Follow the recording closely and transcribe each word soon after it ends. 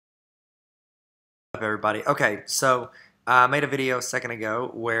Up, everybody? Okay, so I made a video a second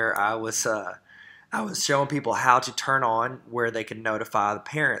ago where I was showing people how to turn on where they can notify the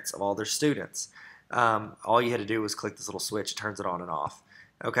parents of all their students. All you had to do was click this little switch; it turns it on and off.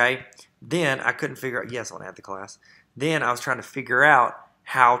 Okay. Then I couldn't figure out. Yes, I want to add the class. Then I was trying to figure out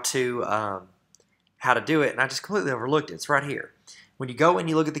how to do it, and I just completely overlooked it. It's right here. When you go and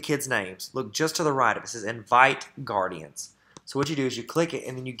you look at the kids' names, look just to the right of it. It says Invite Guardians. So what you do is you click it,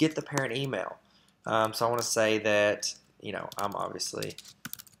 and then you get the parent email. So I want to say that, I'm obviously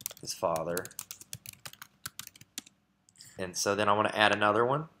his father. And so then I want to add another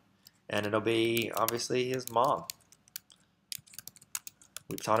one, and it'll be obviously his mom.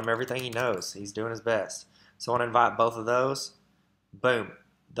 We've taught him everything he knows. He's doing his best. So I want to invite both of those. Boom.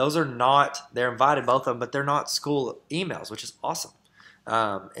 Those are not, they're invited, both of them, but they're not school emails, which is awesome.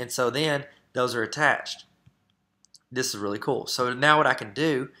 And so then those are attached. This is really cool. So now what I can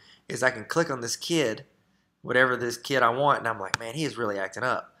do is I can click on this kid, whatever this kid I want, and I'm like, man, he is really acting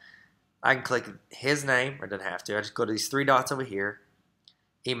up. I can click his name, or doesn't have to. I just go to these three dots over here,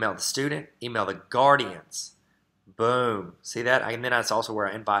 email the student, email the guardians. Boom. See that? And then that's also where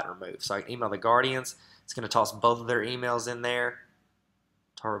I invite and remove. So I can email the guardians. It's going to toss both of their emails in there.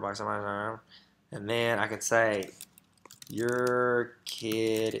 Tarver box, and then I can say, your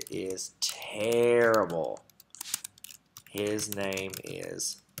kid is terrible. His name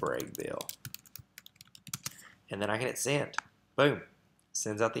is Brakebill. And then I can hit send. Boom.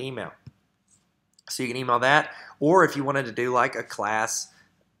 Sends out the email. So you can email that. Or if you wanted to do like a class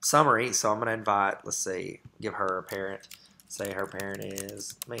summary, so I'm going to invite, let's see, give her a parent. Say her parent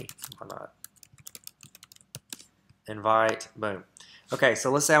is me. Why not? Invite. Boom. Okay,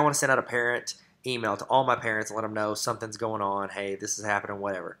 so let's say I want to send out a parent email to all my parents and let them know something's going on. Hey, this is happening,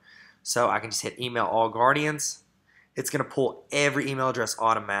 whatever. So I can just hit email all guardians. It's going to pull every email address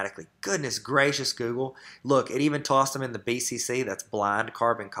automatically. Goodness gracious, Google. Look, it even tossed them in the BCC, that's blind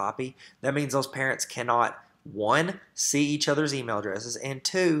carbon copy. That means those parents cannot, one, see each other's email addresses, and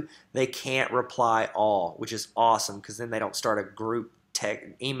two, they can't reply all, which is awesome because then they don't start a group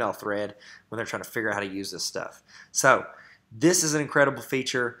email thread when they're trying to figure out how to use this stuff. So this is an incredible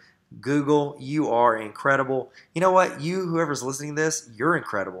feature. Google, you are incredible. You know what? You, whoever's listening to this, you're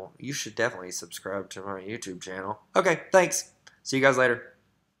incredible. You should definitely subscribe to my YouTube channel. Okay, thanks. See you guys later.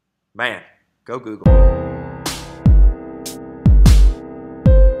 Man, go Google.